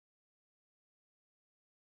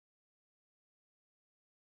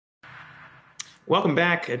Welcome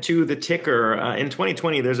back to the ticker. In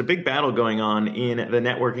 2020, there's a big battle going on in the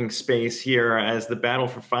networking space here as the battle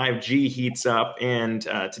for 5G heats up. And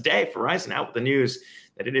today, Verizon out with the news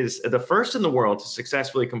that it is the first in the world to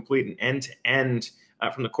successfully complete an end-to-end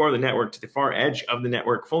from the core of the network to the far edge of the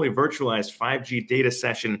network, fully virtualized 5G data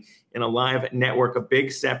session in a live network, a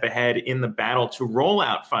big step ahead in the battle to roll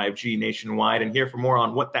out 5G nationwide. And here for more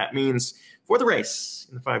on what that means for the race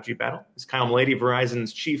in the 5G battle is Kyle Malady,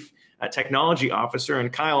 Verizon's chief technology officer.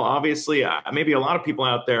 And Kyle, obviously, maybe a lot of people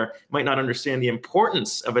out there might not understand the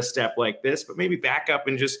importance of a step like this, but maybe back up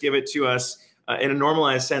and just give it to us in a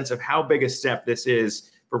normalized sense of how big a step this is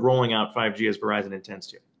for rolling out 5G as Verizon intends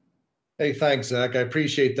to. Hey, thanks, Zach. I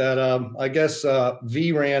appreciate that. I guess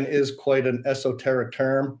VRAN is quite an esoteric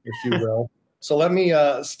term, if you will. So let me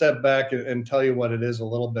step back and tell you what it is a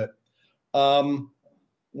little bit.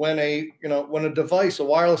 When a device, a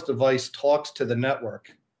wireless device, talks to the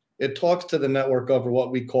network, it talks to the network over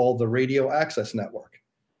what we call the radio access network.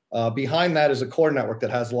 Behind that is a core network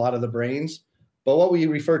that has a lot of the brains. But what we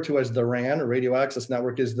refer to as the RAN, or radio access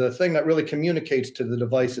network, is the thing that really communicates to the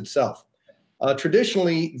device itself.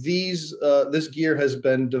 Traditionally, this gear has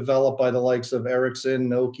been developed by the likes of Ericsson,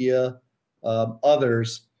 Nokia,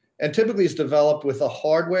 others, and typically it's developed with a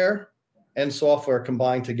hardware and software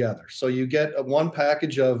combined together. So you get one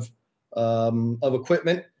package of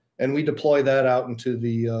equipment, and we deploy that out into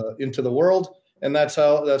the world, and that's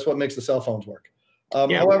what makes the cell phones work.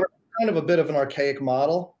 However, kind of a bit of an archaic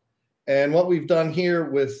model. And what we've done here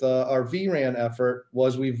with our VRAN effort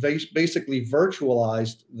was we've basically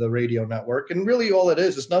virtualized the radio network. And really all it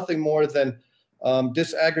is nothing more than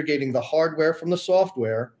disaggregating the hardware from the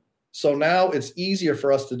software. So now it's easier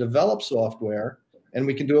for us to develop software, and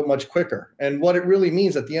we can do it much quicker. And what it really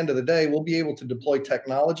means at the end of the day, we'll be able to deploy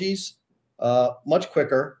technologies much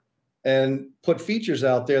quicker and put features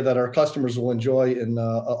out there that our customers will enjoy in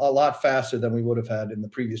a lot faster than we would have had in the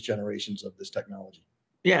previous generations of this technology.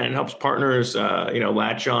 Yeah, and it helps partners,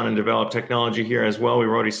 latch on and develop technology here as well. We've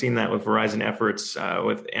already seen that with Verizon efforts,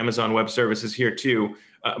 with Amazon Web Services here too,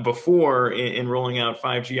 before in rolling out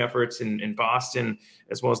 5G efforts in Boston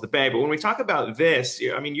as well as the Bay. But when we talk about this,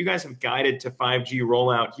 I mean, you guys have guided to 5G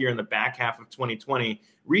rollout here in the back half of 2020.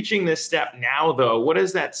 Reaching this step now, though, what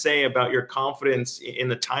does that say about your confidence in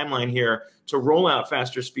the timeline here to roll out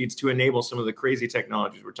faster speeds to enable some of the crazy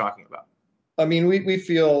technologies we're talking about? I mean, we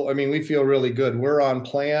feel really good. We're on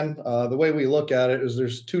plan. The way we look at it is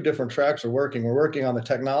there's two different tracks we're working. We're working on the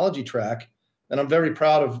technology track, and I'm very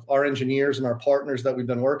proud of our engineers and our partners that we've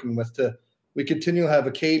been working with. We continue to have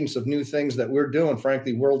a cadence of new things that we're doing,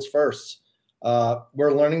 frankly, world's firsts.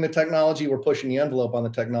 We're learning the technology. We're pushing the envelope on the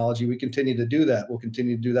technology. We continue to do that. We'll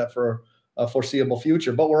continue to do that for a foreseeable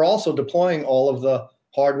future. But we're also deploying all of the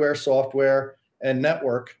hardware, software, and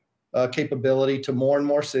network capability to more and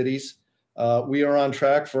more cities. We are on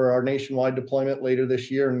track for our nationwide deployment later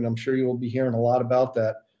this year, and I'm sure you will be hearing a lot about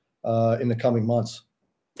that in the coming months.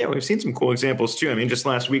 Yeah, we've seen some cool examples too. I mean, just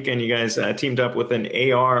last weekend, you guys teamed up with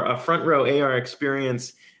a front row AR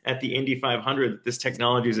experience at the Indy 500 that this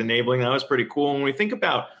technology is enabling. That was pretty cool. When we think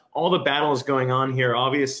about all the battles going on here,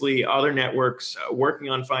 obviously other networks working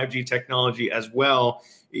on 5G technology as well.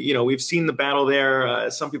 You know, we've seen the battle there.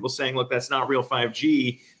 Some people saying, look, that's not real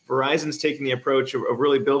 5G. Verizon's taking the approach of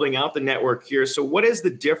really building out the network here. So what is the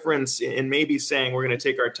difference in maybe saying we're going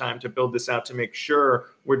to take our time to build this out to make sure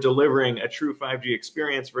we're delivering a true 5G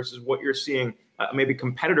experience versus what you're seeing maybe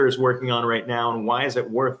competitors working on right now, and why is it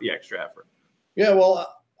worth the extra effort? Yeah,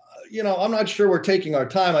 well, I'm not sure we're taking our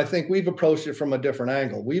time. I think we've approached it from a different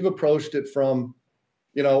angle. We've approached it from,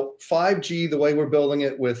 5G, the way we're building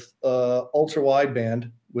it with ultra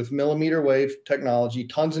wideband, with millimeter wave technology,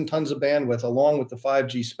 tons and tons of bandwidth, along with the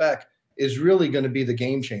 5G spec, is really going to be the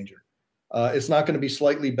game changer. It's not going to be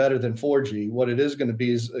slightly better than 4G. What it is going to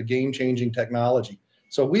be is a game-changing technology.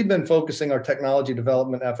 So we've been focusing our technology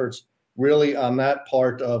development efforts really on that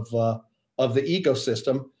part of the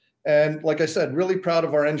ecosystem. And like I said, really proud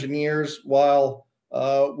of our engineers. While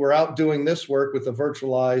we're out doing this work with a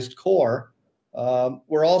virtualized core,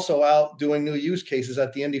 we're also out doing new use cases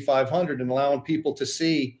at the Indy 500 and allowing people to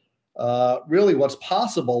see really what's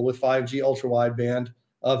possible with 5G ultra wideband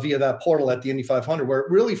via that portal at the Indy 500, where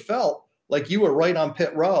it really felt like you were right on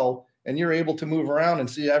pit row and you're able to move around and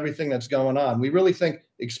see everything that's going on. We really think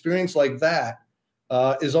experience like that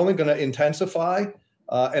is only going to intensify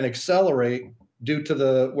and accelerate due to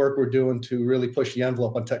the work we're doing to really push the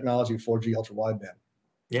envelope on technology 4G ultra wideband.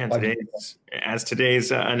 Yeah, and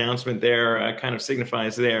today's announcement there kind of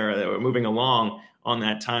signifies there that we're moving along on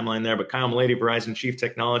that timeline there. But Kyle Malady, Verizon Chief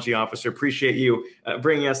Technology Officer, appreciate you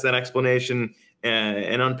bringing us that explanation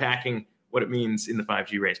and unpacking what it means in the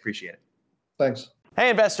 5G race. Appreciate it. Thanks. Hey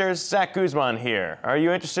investors, Zack Guzman here. Are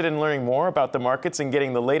you interested in learning more about the markets and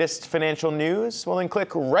getting the latest financial news? Well, then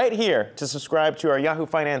click right here to subscribe to our Yahoo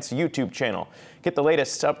Finance YouTube channel. Get the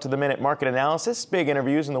latest up-to-the-minute market analysis, big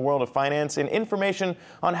interviews in the world of finance, and information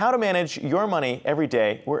on how to manage your money every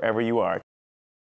day wherever you are.